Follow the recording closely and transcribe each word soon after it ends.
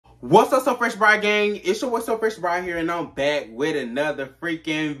What's up, So Fresh Bride gang? It's your boy So Fresh Bride here, and I'm back with another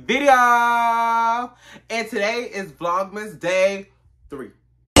freaking video. And today is Vlogmas day 3.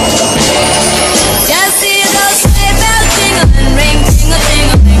 Just see those sleigh bells jingling, ring, tingle,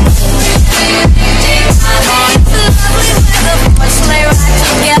 tingling. It's lovely weather for a sleigh ride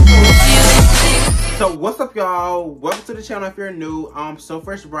together with you. So what's up, y'all? Welcome to the channel. If you're new, I'm So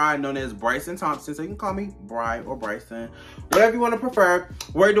Fresh Bride, known as Bryson Thompson, so you can call me Bride or Bryson, whatever you want to prefer.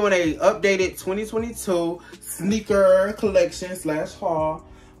 We're doing a updated 2022 sneaker collection / haul.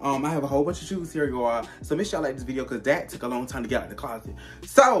 I have a whole bunch of shoes here, y'all. So make sure y'all like this video because that took a long time to get out of the closet.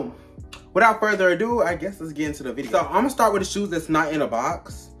 So without further ado, I guess let's get into the video. So I'm gonna start with the shoes that's not in a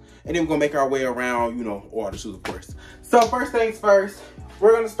box, and then we're gonna make our way around, you know, all the shoes, of course. So first things first,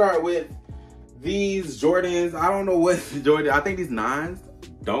 we're gonna start with these Jordans. I don't know what Jordan, I think these 9s.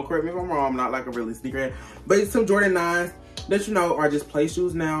 Don't correct me if I'm wrong, I'm not like a really sneakerhead. But it's some Jordan 9s that, you know, are just play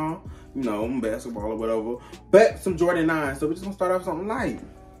shoes now. You know, basketball or whatever. But some Jordan 9s. So we're just gonna start off with something light.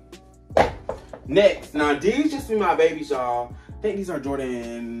 Next, now these just be my babies, y'all. I think these are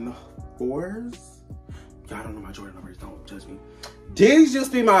Jordan 4s. Y'all don't know my Jordan numbers, don't judge me. These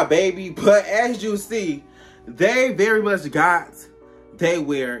just be my baby, but as you see, they very much got they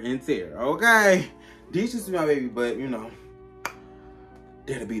wear and tear, okay? These just be my baby, but you know,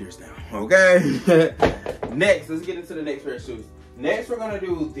 they're the beaters now, okay? Next, let's get into the next pair of shoes. Next, we're gonna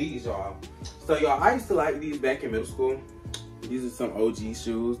do these, y'all. So y'all, I used to like these back in middle school. These are some OG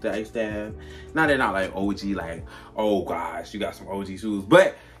shoes that I used to have. Now they're not like OG, like, oh gosh, you got some OG shoes.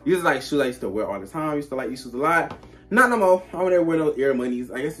 But these are like shoes I used to wear all the time. I used to like these shoes a lot. Not no more. I would never wear those Air Moneys.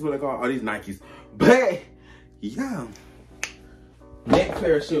 I guess that's what they call all these Nikes. But yeah. Next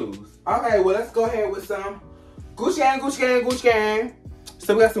pair of shoes. Okay, well, let's go ahead with some Gucci gang, Gucci gang, Gucci gang.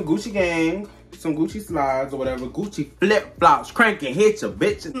 So we got some Gucci gang, some Gucci slides or whatever, Gucci flip flops, cranking, hit your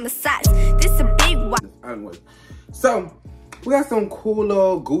bitches. Massage, this a big one. So we got some cool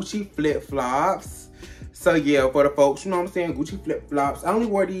little Gucci flip flops. So yeah, for the folks, you know what I'm saying, Gucci flip flops. I only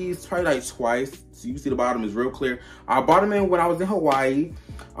wore these probably like twice. So you see the bottom is real clear. I bought them in when I was in Hawaii.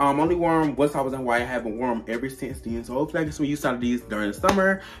 Only wore them once I was in Hawaii. I haven't worn them ever since then. So hopefully I get some use out of these during the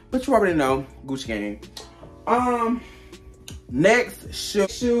summer. But you already know, Gucci gang. Next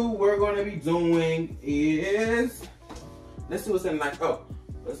shoe we're gonna be doing is, let's see what's in like, oh,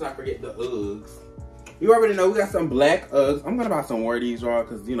 let's not forget the Uggs. You already know we got some black Uggs. I'm gonna buy some more of these, y'all,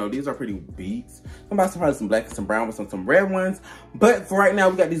 because you know these are pretty beats. I'm gonna buy probably some black and some brown with some red ones. But for right now,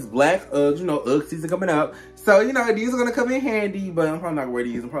 we got these black Uggs. You know, Ugg season coming up. So, you know, these are gonna come in handy, but I'm probably not gonna wear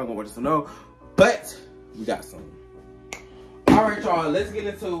these. I'm probably gonna wear some no. But we got some. Alright, y'all, let's get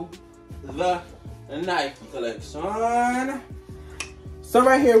into the Nike collection. So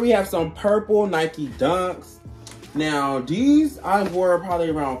right here we have some purple Nike Dunks. Now these I wore probably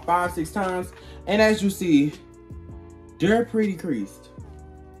around 5-6 times. And as you see, they're pretty creased.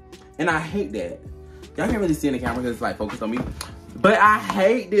 And I hate that. Y'all can't really see in the camera because it's like focused on me. But I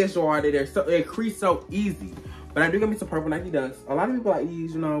hate this, y'all, that they crease so easy. But I do get me some purple Nike Dunks. A lot of people like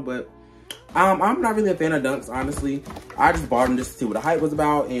these, you know, but I'm not really a fan of Dunks, honestly. I just bought them just to see what the hype was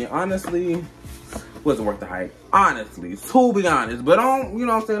about. And honestly, wasn't worth the hype. Honestly, to be honest. But don't, you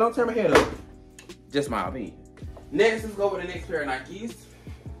know what I'm saying, don't turn my head up. Just my opinion. Next, let's go with the next pair of Nikes.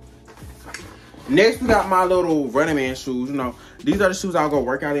 Next, we got my little Running Man shoes. You know, these are the shoes I'll go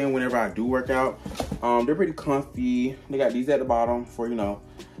work out in whenever I do work out. They're pretty comfy. They got these at the bottom for, you know,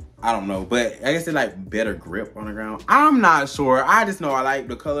 I don't know, but I guess they like better grip on the ground. I'm not sure. I just know I like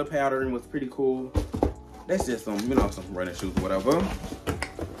the color pattern was pretty cool. That's just some, you know, some running shoes or whatever.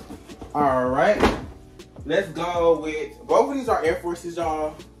 All right, let's go with, both of these are Air Forces,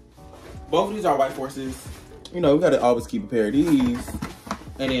 y'all. Both of these are White Forces. You know, we gotta always keep a pair of these.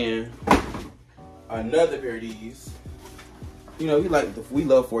 And then another pair of these. You know, we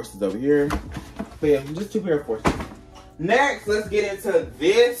love Forces over here. But yeah, just 2 pair of Forces. Next, let's get into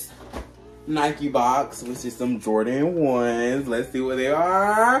this Nike box, which is some Jordan 1s. Let's see what they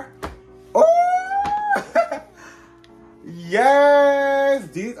are. Oh! Yes!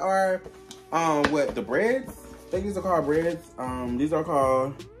 These are, what, the breads? I think these are called breads. These are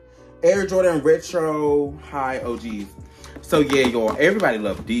called Air Jordan Retro High OGs. So yeah, y'all, everybody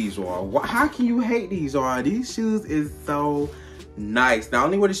love these, y'all. How can you hate these, y'all? These shoes is so nice. Now, I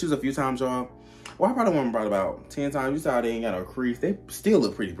only wear these shoes a few times, y'all. Well, I probably wore them about 10 times. You saw they ain't got no crease. They still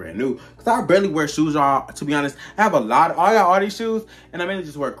look pretty brand new. Because I barely wear shoes, y'all. To be honest, I have I got all these shoes, and I mainly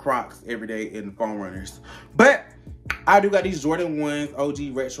just wear Crocs every day in foam runners. But I do got these Jordan 1s,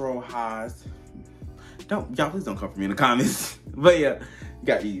 OG Retro Highs. Y'all please don't come for me in the comments. But yeah,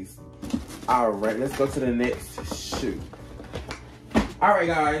 got these. All right, let's go to the next shoe. Alright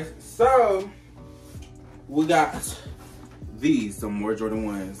guys, so we got these, some more Jordan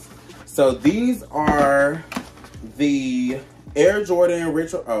 1s. So these are the Air Jordan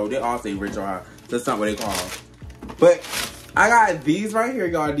Retro, oh, they all say Retro, that's not what they call. But I got these right here,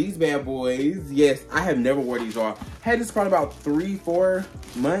 y'all, these bad boys. Yes, I have never wore these, y'all. Had this probably about 3-4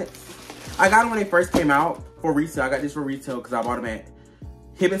 months. I got them when they first came out for resale. I got this for retail because I bought them at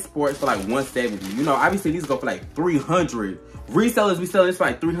Hibbett Sports for like $170. You know, obviously these go for like $300. Resellers, we sell this for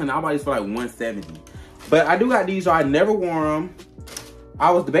like $300. I bought these for like $170. But I do got these, y'all. I never wore them.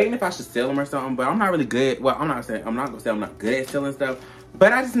 I was debating if I should sell them or something, but I'm not really good. Well, I'm not gonna say I'm not good at selling stuff,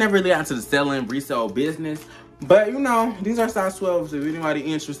 but I just never really got into the selling resale business. But you know, these are size 12, so if anybody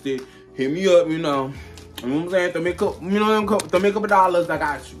interested, hit me up, you know. You know what I'm saying? To make up, you know, to make up $dollars, I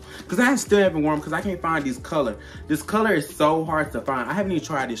got you. Cause I still haven't worn them because I can't find this color. This color is so hard to find. I haven't even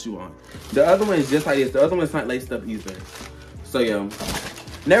tried this shoe on. The other one is just like this. The other one's not laced up either. So yeah,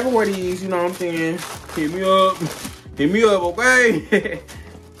 never wore these, you know what I'm saying? Hit me up. Hit me up, okay?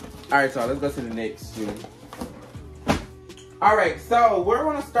 Alright, y'all, let's go to the next shoe. Alright, so we're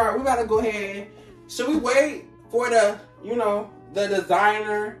gonna start. We gotta go ahead. Should we wait for the, you know, the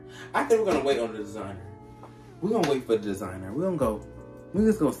designer? I think we're gonna wait on the designer. We're gonna wait for the designer. We're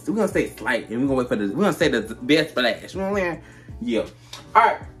gonna say slight, and we're gonna wait for the, we're gonna say the best splash. You know what I'm saying? Yeah.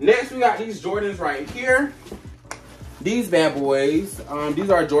 Alright, next we got these Jordans right here. These bad boys. These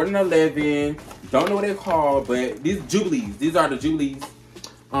are Jordan 11. Don't know what they're called, but these Jubilees. These are the Jubilees.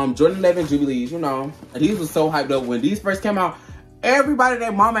 Jordan 11 Jubilees, you know. These were so hyped up. When these first came out, everybody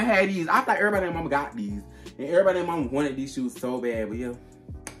that mama had these. I thought everybody that mama got these. And everybody that mama wanted these shoes so bad. But yeah,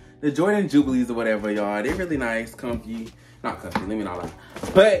 the Jordan Jubilees or whatever, y'all. They're really nice, comfy. Not comfy, let me not lie.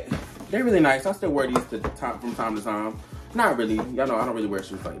 But they're really nice. I still wear these from time to time. Not really. Y'all know I don't really wear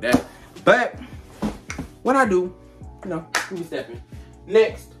shoes like that. But when I do, you know, we stepping.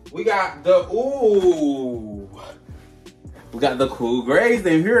 Next, we got the, ooh. We got the Cool Grays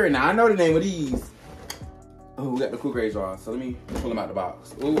in here. Now, I know the name of these. Oh, we got the Cool Grays, y'all. So let me pull them out the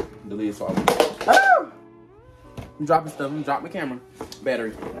box. Ooh, the lid's falling. Ah! I'm dropping stuff. I'm dropping my camera.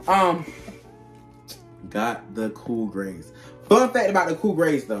 Battery. Got the Cool Grays. Fun fact about the Cool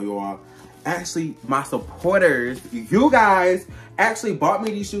Grays, though, y'all. Actually, my supporters, you guys, actually bought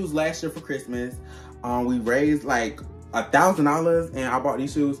me these shoes last year for Christmas. We raised like $1,000, and I bought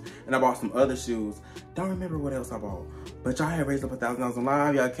these shoes, and I bought some other shoes. Don't remember what else I bought. But y'all had raised up $1,000 on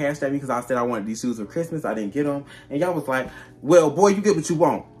live. Y'all cashed at me because I said I wanted these shoes for Christmas. I didn't get them. And y'all was like, well, boy, you get what you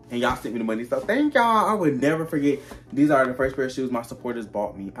want. And y'all sent me the money. So thank y'all. I would never forget. These are the first pair of shoes my supporters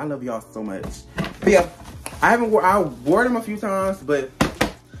bought me. I love y'all so much. But yeah, I wore them a few times, but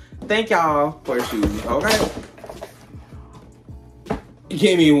thank y'all for the shoes, okay?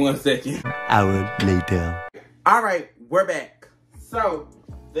 Give me 1 second. Hour later. All right, we're back. So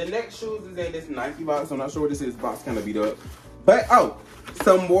the next shoes is in this Nike box. I'm not sure what this is. Box kind of beat up. But, oh,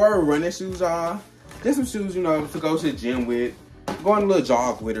 some more running shoes, y'all. Just some shoes, you know, to go to the gym with. Go on a little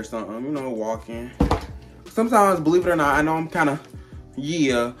jog with or something, you know, walking. Sometimes, believe it or not, I know I'm kind of,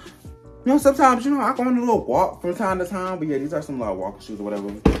 yeah. You know, sometimes, you know, I go on a little walk from time to time. But yeah, these are some little walking shoes or whatever.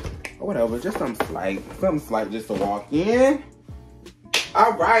 Or whatever, just something slight just to walk in.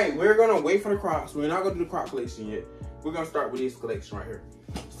 All right, we're going to wait for the Crocs. We're not going to do the Croc collection yet. We're going to start with this collection right here.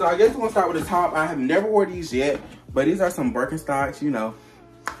 So I guess we're going to start with the top. I have never worn these yet, but these are some Birkenstocks, you know.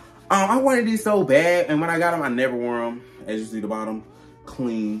 I wanted these so bad, and when I got them, I never wore them. As you see the bottom,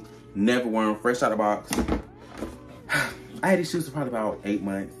 clean, never wore them, fresh out of the box. I had these shoes for probably about 8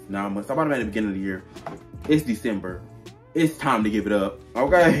 months, 9 months. I bought them at the beginning of the year. It's December. It's time to give it up,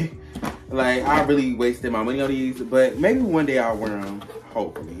 okay? Like, I really wasted my money on these, but maybe one day I'll wear them,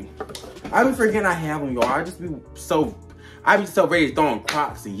 hopefully. I be forgetting I have them, y'all. I be so ready to throw on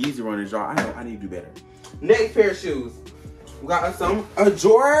Crocs and Yeezy runners, y'all. I need to do better. Next pair of shoes. We got some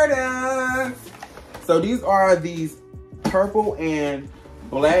Jordans. So these are these purple and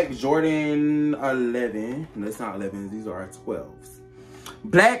black Jordan 11. No, it's not 11s. These are 12s.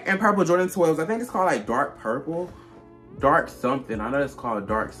 Black and purple Jordan 12s. I think it's called like dark purple. Dark something. I know it's called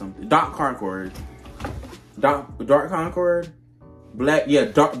dark something. Dark Concord. Dark Concord. Black. Yeah.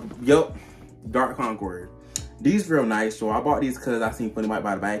 Dark Concord. These real nice, so I bought these because I seen Funny Mike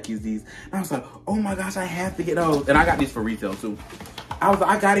buy the bag keys these. And I was like, oh my gosh, I have to get those. And I got these for retail too. I was like,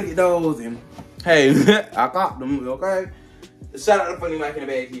 I gotta get those. And hey, I got them, okay? Shout out to Funny Mike and the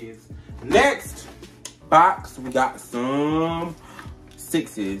bag keys. Next box, we got some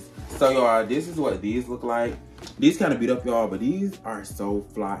 6s. So y'all, this is what these look like. These kind of beat up, y'all, but these are so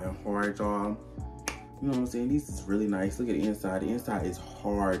fly and hard, y'all. You know what I'm saying? These is really nice. Look at the inside. The inside is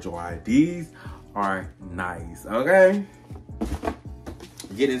hard, y'all. These are nice, okay?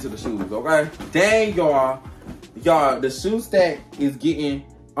 get into the shoes, okay? Dang, y'all. Y'all, the shoe stack is getting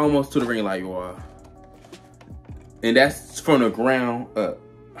almost to the ring light, y'all. And that's from the ground up.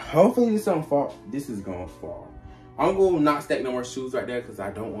 Hopefully this don't fall. This is gonna fall. I'm gonna not stack no more shoes right there because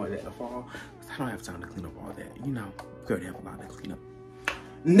I don't want that to fall. I don't have time to clean up all that. You know, girl, they have a lot to clean up.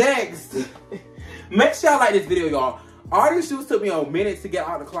 Next, make sure y'all like this video, y'all. All these shoes took me a minute to get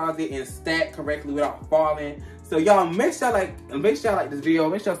out of the closet and stack correctly without falling. So y'all, make sure y'all like this video.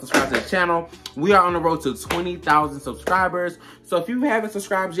 Make sure y'all subscribe to the channel. We are on the road to 20,000 subscribers. So if you haven't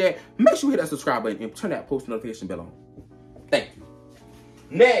subscribed yet, make sure you hit that subscribe button and turn that post notification bell on. Thank you.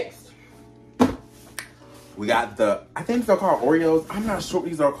 Next, we got the, I think these are called Oreos. I'm not sure what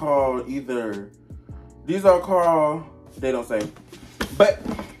these are called either. These are called, they don't say. But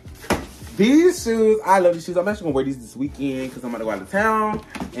these shoes, I love these shoes. I'm actually gonna wear these this weekend because I'm gonna go out of town.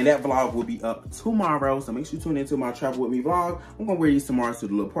 And that vlog will be up tomorrow. So make sure you tune into my travel with me vlog. I'm gonna wear these tomorrow to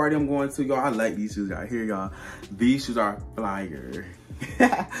the little party I'm going to, y'all. I like these shoes out here, y'all. These shoes are flyer.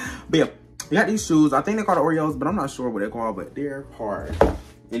 But yeah, we got these shoes. I think they're called Oreos, but I'm not sure what they're called, but they're hard.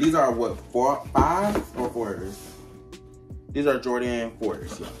 And these are what, 5s or 4s? These are Jordan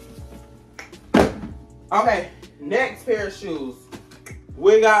 4s, yeah. Okay, next pair of shoes.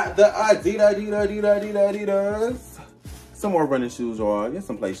 We got the Adidas. Some more running shoes, y'all. Get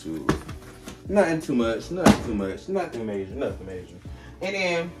some play shoes. Nothing too much, nothing major. And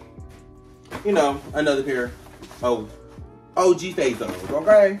then, you know, another pair of OG Fazos,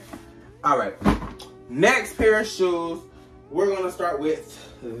 okay? All right. Next pair of shoes, we're gonna start with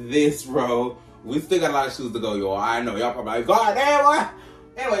this row. We still got a lot of shoes to go, y'all. I know, y'all probably like, God damn, what?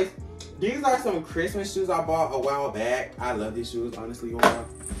 Anyways, these are some Christmas shoes I bought a while back. I love these shoes, honestly, y'all.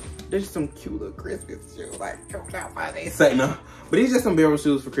 They're just some cute little Christmas shoes, like, coming out by they say no. But these are just some barrel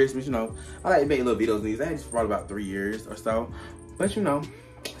shoes for Christmas, you know. I like to make little videos of these. I had these for probably about 3 years or so. But, you know,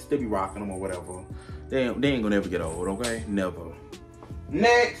 still be rocking them or whatever. They ain't gonna ever get old, okay? Never.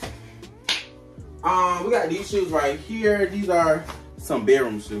 Next, we got these shoes right here. These are some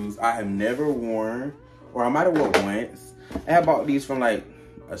bedroom shoes I have never worn, or I might have worn once. I had bought these from like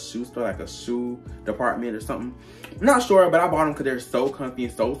a shoe store, like a shoe department or something. I'm not sure, but I bought them because they're so comfy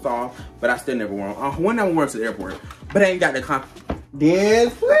and so soft, but I still never wore them. One I wore to the airport, but I ain't got the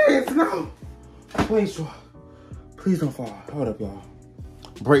confidence. Please, no. Please, please don't fall. Hold up, y'all.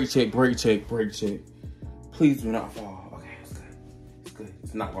 Brake check. Please do not fall. Okay, it's good. It's good.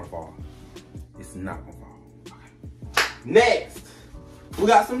 It's not gonna fall. It's not gonna fall. Okay. Next, we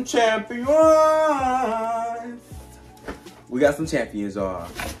got some champions. Y'all.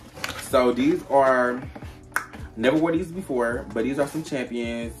 So these are, never wore these before, but these are some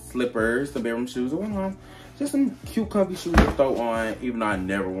champions slippers, some bedroom shoes, or just some cute comfy shoes to throw on, even though I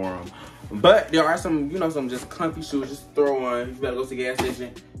never wore them. But there are some, you know, some just comfy shoes just throw on. You better go to the gas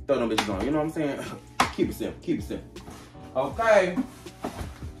station, throw them bitches on. You know what I'm saying? Keep it simple. Okay.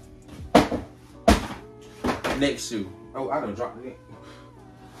 Next shoe. Oh, I done dropped it.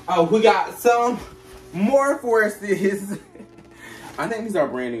 Oh, we got some more Forces. I think these are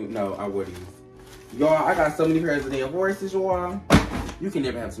brand new. No, I wore these. Y'all, I got so many pairs of damn Forces, y'all. You can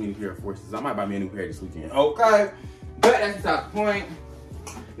never have so many pairs of Forces. I might buy me a new pair this weekend. Okay. But that's beside the point.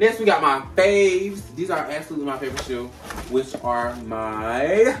 Next, we got my faves. These are absolutely my favorite shoe, which are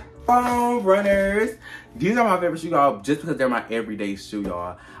my foam runners. These are my favorite shoe, y'all, just because they're my everyday shoe,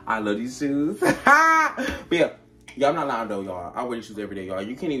 y'all. I love these shoes. But yeah, y'all, I'm not lying though, y'all. I wear these shoes every day, y'all.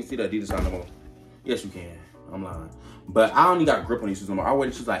 You can't even see the Adidas on no more. Yes, you can. I'm lying. But I only got grip on these shoes no more. I wear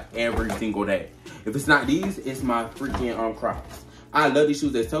these shoes like every single day. If it's not these, it's my freaking Crocs. I love these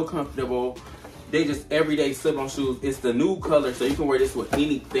shoes. They're so comfortable. They just everyday slip-on shoes. It's the new color, so you can wear this with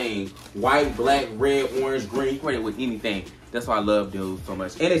anything. White, black, red, orange, green. You can wear it with anything. That's why I love those so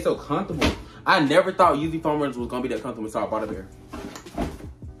much. And they're so comfortable. I never thought Yeezy foam runners was gonna be that comfortable, so I bought a pair.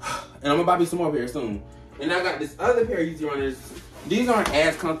 And I'm gonna buy me some more pairs soon. And I got this other pair of Yeezy runners. These aren't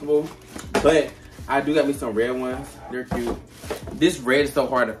as comfortable, but I do got me some red ones. They're cute. This red is so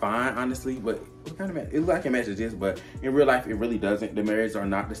hard to find, honestly, but it kind of it looks like it matches this, but in real life it really doesn't. The mirrors are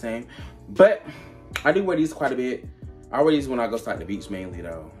not the same. But I do wear these quite a bit. I wear these when I go to the beach mainly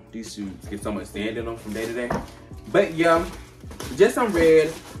though. These shoes get so much sand in them from day to day. But yeah, just some red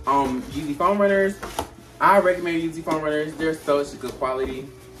Yeezy foam runners. I recommend Yeezy foam runners. They're such good quality.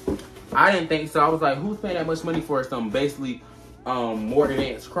 I didn't think so. I was like, who's paying that much money for some basically more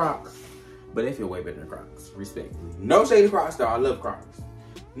advanced Crocs? But they feel way better than Crocs, respectfully. No shady Crocs though, I love Crocs.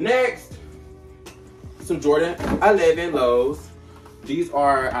 Next, some Jordan 11 lows. These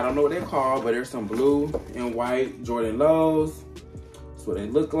are, I don't know what they're called, but there's some blue and white Jordan lows. That's what they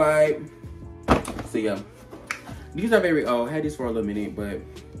look like. So yeah, These are very old. I had these for a little minute, but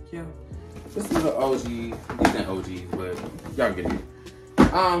yeah. This is the OG. These ain't OGs, but y'all get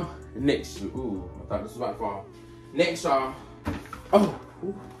it. Next shoe. Ooh, I thought this was about to fall. Next, y'all. Oh,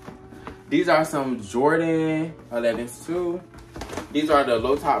 ooh. These are some Jordan 11s too. These are the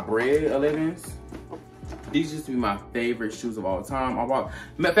low top bread 11s. These used to be my favorite shoes of all time. I bought,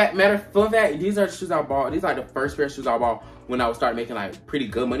 fun fact, these are the shoes I bought. These are like the first pair of shoes I bought when I was starting making like pretty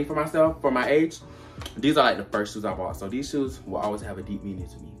good money for myself, for my age. These are like the first shoes I bought. So these shoes will always have a deep meaning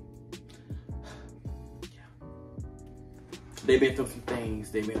to me. Yeah. They've been through some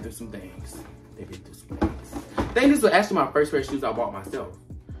things. They've been through some things. They've been through some things. I think these were actually my first pair of shoes I bought myself,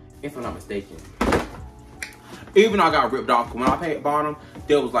 if I'm not mistaken. Even though I got ripped off, when I bought them,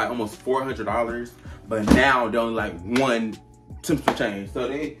 they was like almost $400. But now they're only like one temperature change. So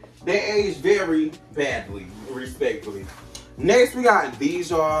they age very badly, respectfully. Next, we got these,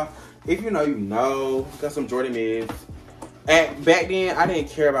 y'all. If you know, you know. Got some Jordan mids. Back then, I didn't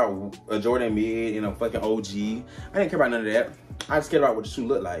care about a Jordan mid and a fucking OG. I didn't care about none of that. I just cared about what the shoe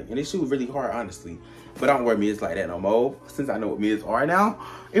looked like. And this shoe was really hard, honestly. But I don't wear mids like that no more, since I know what mids are now.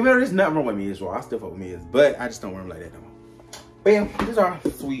 Even though there's nothing wrong with mids, y'all. I still fuck with mids. But I just don't wear them like that no more. But yeah, these are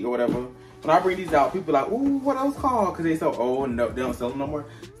sweet or whatever. When I bring these out, people are like, ooh, what are those called? Because they're so old and they don't sell them no more.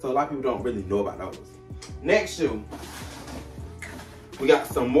 So a lot of people don't really know about those. Next shoe. We got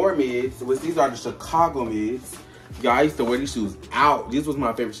some more mids, which these are the Chicago mids. Y'all, I used to wear these shoes out. These was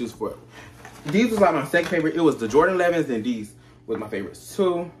my favorite shoes for it. These was like my second favorite. It was the Jordan 11s and these was my favorites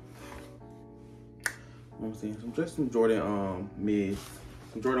too. I'm seeing some Jordan mids.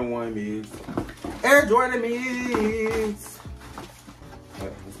 Some Jordan 1 mids. Air Jordan mids.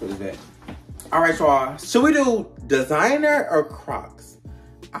 Let's put that. Alright, y'all. Should we do designer or Crocs?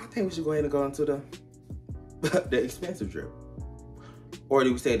 I think we should go ahead and go into the expensive drip. Or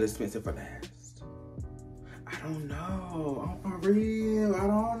do we say the expensive for last? I don't know. I'm for real. I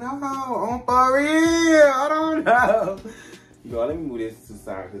don't know. I'm for real. I don't know. Y'all, let me move this to the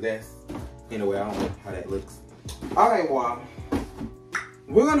side because that's, anyway, I don't know how that looks. Alright, well,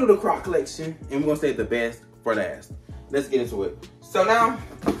 we're going to do the Croc collection and we're going to save the best for last. Let's get into it. So now,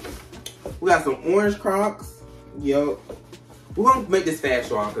 we got some orange Crocs. Yo, we're going to make this fast,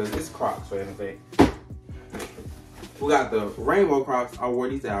 y'all, because it's Crocs for anything. We got the rainbow Crocs. I wore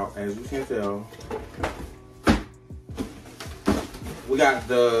these out, as you can tell. We got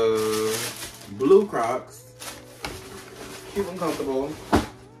the blue Crocs. Keep them comfortable.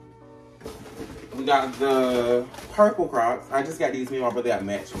 We got the purple Crocs. I just got these. Me and my brother got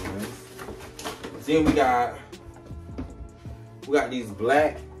matching ones. Then we got these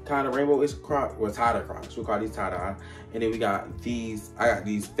black kind of rainbow-ish Crocs, or tie-dye Crocs. We'll call these tie-dye. And then we got these. I got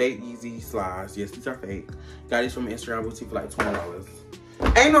these fake Yeezy slides. Yes, these are fake. Got these from Instagram boutique for like $20.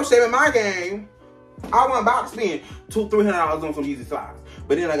 Ain't no shame in my game. I wasn't about to spend $200-300 on some Yeezy slides.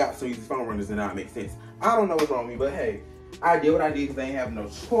 But then I got some Yeezy foam runners and now it makes sense. I don't know what's wrong with me, but hey, I did what I did because I ain't have no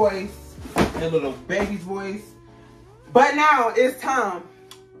choice. And a little baby's voice. But now it's time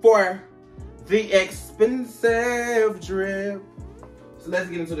for the expensive drip. So let's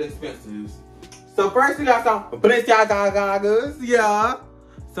get into the expensives. So first we got some Balenciagas. Yeah.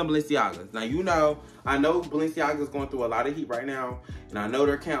 Some Balenciagas. Now you know, I know Balenciaga's going through a lot of heat right now. And I know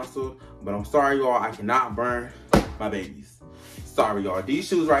they're canceled. But I'm sorry y'all, I cannot burn my babies. Sorry y'all. These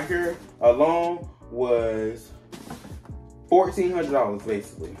shoes right here alone was $1,400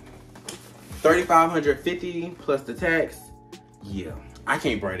 basically. $3,550 plus the tax. Yeah, I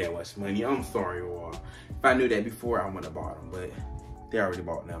can't burn that much money. I'm sorry y'all. If I knew that before, I wouldn't have bought them. But they already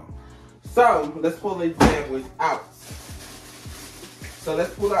bought now. So let's pull these bad boys out. So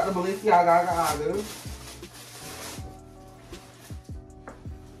let's pull out the Balenciagas.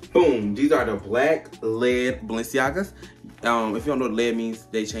 Boom, these are the black lead Balenciagas. If you don't know what lead means,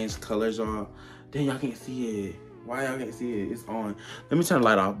 they change colors, y'all. Then y'all can't see it. Why y'all can't see it? It's on. Let me turn the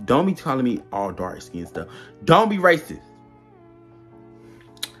light off. Don't be calling me all dark skin stuff. Don't be racist.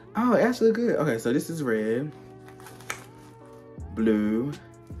 Oh, it actually look good. Okay, so this is red, blue,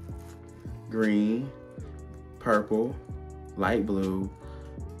 green, purple, light blue,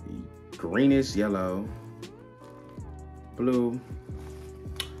 greenish yellow, blue,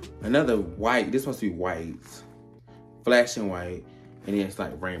 another white. This must be white, flashing white, and then it's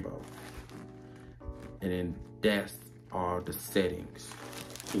like rainbow. And then that's all the settings.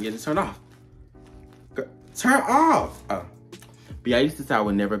 You get to turn off. Turn off. Oh. But yeah, I used to say I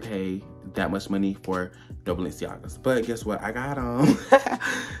would never pay that much money for no Balenciagas. But guess what? I got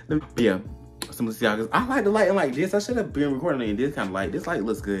them. Yeah, some Balenciagas. I like the lighting like this. I should have been recording in this kind of light. This light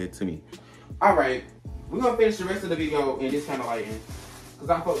looks good to me. All right, we're gonna finish the rest of the video in this kind of lighting. Cause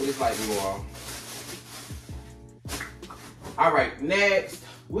I fuck with this lighting more. All right, next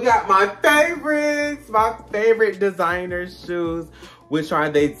we got my favorite designer shoes, which are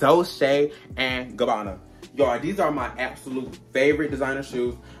the Dolce and Gabbana. Y'all, these are my absolute favorite designer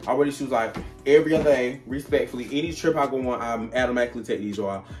shoes. I wear these shoes like every other day, respectfully. Any trip I go on, I automatically take these,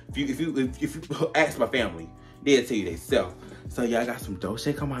 y'all. If you ask my family, they'll tell you they sell. So yeah, I got some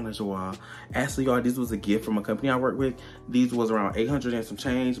Dolce Gabbana, y'all. Actually, y'all, this was a gift from a company I work with. These was around 800 and some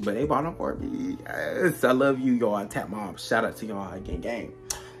change, but they bought them for me. Yes, I love you, y'all. Tap mom. Shout out to y'all, gang.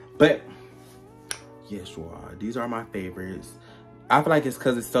 But yes, y'all, these are my favorites. I feel like it's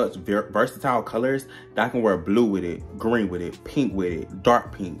because it's such versatile colors that I can wear blue with it, green with it, pink with it,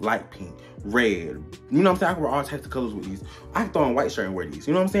 dark pink, light pink, red. You know what I'm saying? I can wear all types of colors with these. I can throw on white shirt and wear these.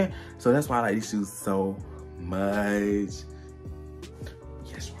 You know what I'm saying? So that's why I like these shoes so much.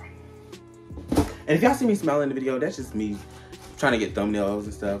 Yes, y'all. And if y'all see me smiling in the video, that's just me trying to get thumbnails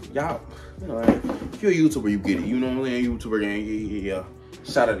and stuff. Y'all, you know, if you're a YouTuber, you get it. You know what I'm saying? YouTuber gang, yeah.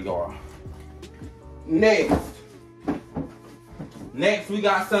 Shout out to y'all. Next, we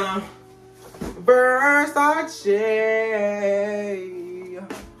got some Versace.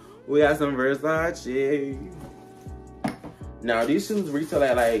 We got some Versace. Now, these shoes retail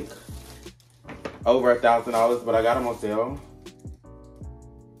at like over $1,000, but I got them on sale.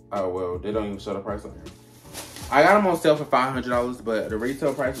 Oh, well, they don't even show the price on here. I got them on sale for $500, but the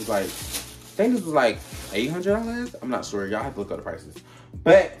retail price was like, I think this was like $800. I'm not sure. Y'all have to look up the prices.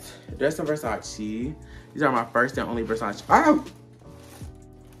 But there's some Versace. These are my first and only Versace.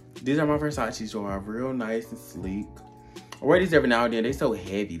 These are my Versace, y'all. Real nice and sleek. I wear these every now and then. They so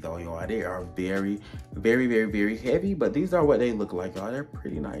heavy though, y'all. They are very, very, very, very heavy. But these are what they look like, y'all. They're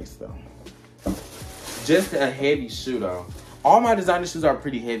pretty nice though. Just a heavy shoe though. All my designer shoes are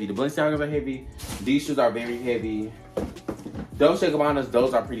pretty heavy. The Balenciagas are heavy. These shoes are very heavy. Dolce & Gabbanas,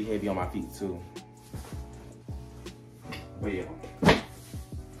 those are pretty heavy on my feet too. But yeah.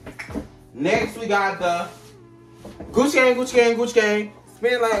 Next we got the Gucci gang.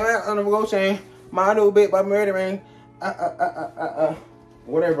 Spin like that on the gold chain. My new bit by murdering.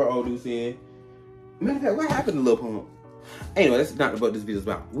 Whatever old dude said. Matter of fact, what happened to Lil Pump? Anyway, that's not what this video is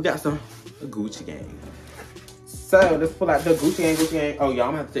about. We got some Gucci gang. So let's pull out the Gucci gang. Oh y'all,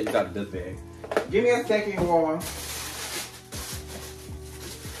 I'm gonna have to take this out of this bag. Give me a second, y'all.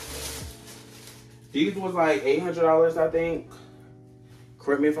 These was like $800, I think.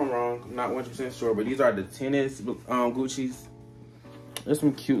 Correct me if I'm wrong. I'm not 100% sure, but these are the tennis Gucci's. There's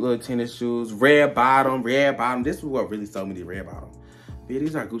some cute little tennis shoes. Red bottom. This is what really sold me the red bottom. But yeah,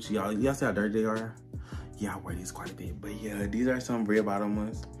 these are Gucci, y'all. Y'all see how dirty they are? Yeah, I wear these quite a bit. But yeah, these are some red bottom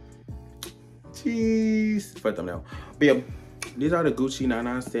ones. Jeez. For thumbnail. But yeah, these are the Gucci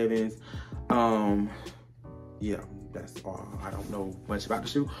 997s. Yeah, that's all. I don't know much about the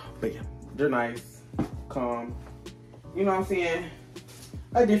shoe. But yeah, they're nice. Calm. You know what I'm saying?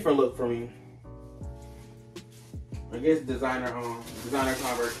 A different look for me. I guess designer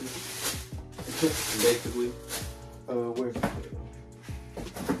Converse, basically. Where's it?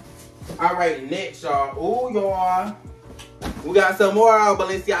 All right, next, y'all. Ooh, y'all. We got some more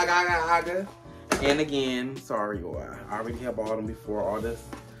Balenciaga. And again, sorry, y'all. I already have bought them before all this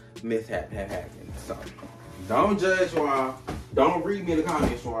mishap had happened. So, don't judge, y'all. Don't read me in the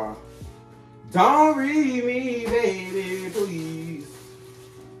comments, y'all. Don't read me, baby, please.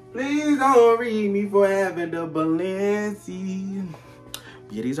 Please don't read me for having the Balenci.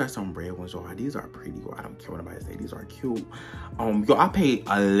 Yeah, these are some red ones, y'all. These are pretty, y'all. I don't care what anybody say. These are cute. Yo, I paid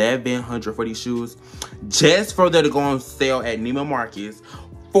 $1,100 for these shoes just for them to go on sale at Neiman Marcus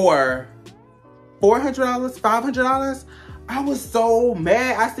for $400, $500. I was so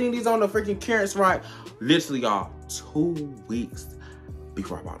mad. I seen these on the freaking clearance rack. Literally, y'all, 2 weeks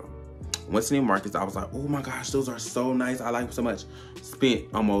before I bought them. Went to Neiman Marcus, I was like, oh my gosh, those are so nice. I like them so much.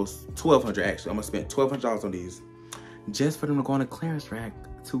 Spent almost $1,200 actually. Almost spent $1,200 on these. Just for them to go on a clearance rack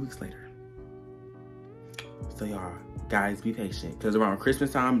 2 weeks later. So y'all, guys, be patient. Because around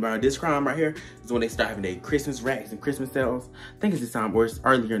Christmas time, around this time right here, is when they start having their Christmas racks and Christmas sales. I think it's this time, or it's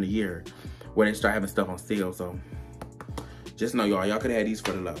earlier in the year, where they start having stuff on sale. So just know y'all could have had these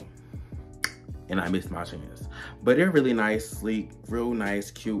for the low. And I missed my chance. But they're really nice, sleek, real nice,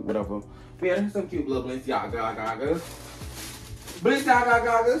 cute, whatever. But yeah, there's some cute little Balenciagas.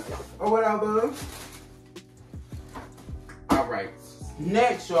 Or whatever. Alright.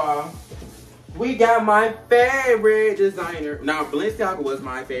 Next, y'all. We got my favorite designer. Now, Balenciaga was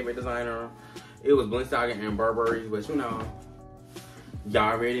my favorite designer. It was Balenciaga and Burberry, but you know,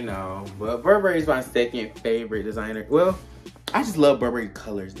 y'all already know. But Burberry is my second favorite designer. Well, I just love Burberry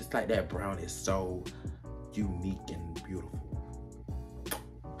colors. It's like that brown is so unique and beautiful.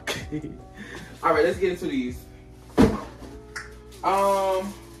 All right, let's get into these.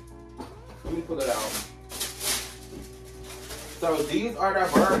 Let me pull it out. So these are the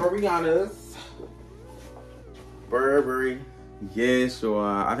Burberryanas. Burberry. Yes, y'all.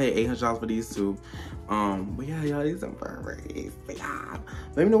 I paid $800 for these two. But yeah, y'all, these are Burberry. Yeah.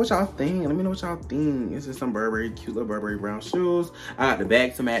 Let me know what y'all think. It's just some Burberry, cute little Burberry brown shoes. I got the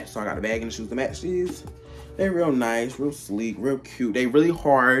bag to match, so I got the bag and the shoes to match these. They're real nice, real sleek, real cute. They really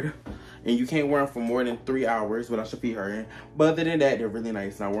hard, and you can't wear them for more than 3 hours without your feet hurting. But other than that, they're really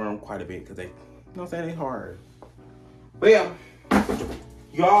nice, and I wear them quite a bit because they, you know what I'm saying, they hard. But yeah,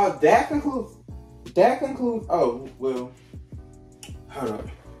 y'all, that concludes, oh, well, hold up.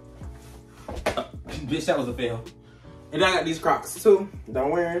 Bitch, that was a fail. And I got these Crocs too.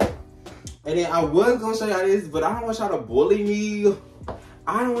 Don't wear it. And then I was gonna show y'all this, but I don't want y'all to bully me.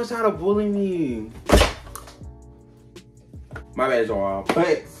 My bad, y'all.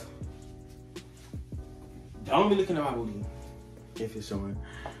 But don't be looking at my booty if it's showing.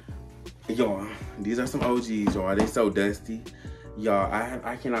 Y'all, these are some OGs, y'all. They so dusty. Y'all,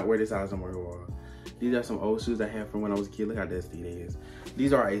 I cannot wear this size no more, y'all. These are some old shoes I had from when I was a kid. Look how dusty it is.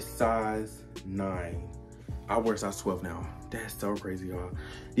 These are a size 9. I wear size 12 now. That's so crazy, y'all.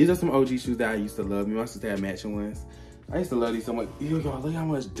 These are some OG shoes that I used to love. Me and my sister had matching ones. I used to love these so much. Ew, y'all, look how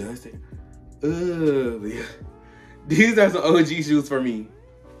much dust it. Ugh. These are some OG shoes for me.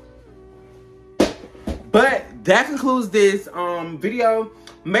 But that concludes this video.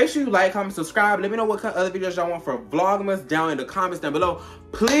 Make sure you like, comment, subscribe. Let me know what kind of other videos y'all want for Vlogmas down in the comments down below.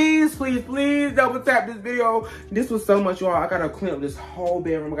 Please, please, please double tap this video. This was so much, y'all. I gotta clean up this whole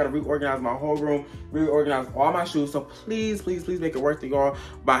bedroom. I gotta reorganize my whole room, reorganize all my shoes. So please, please, please make it worth it, y'all,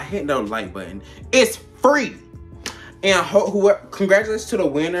 by hitting the like button. It's free. And congratulations to the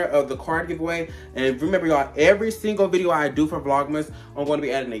winner of the card giveaway. And remember, y'all, every single video I do for Vlogmas, I'm going to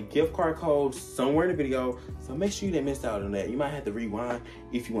be adding a gift card code somewhere in the video. So make sure you didn't miss out on that. You might have to rewind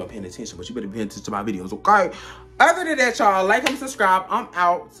if you weren't paying attention, but you better be paying attention to my videos, okay? Other than that, y'all, like and subscribe. I'm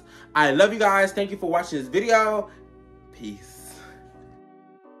out. I love you guys. Thank you for watching this video. Peace.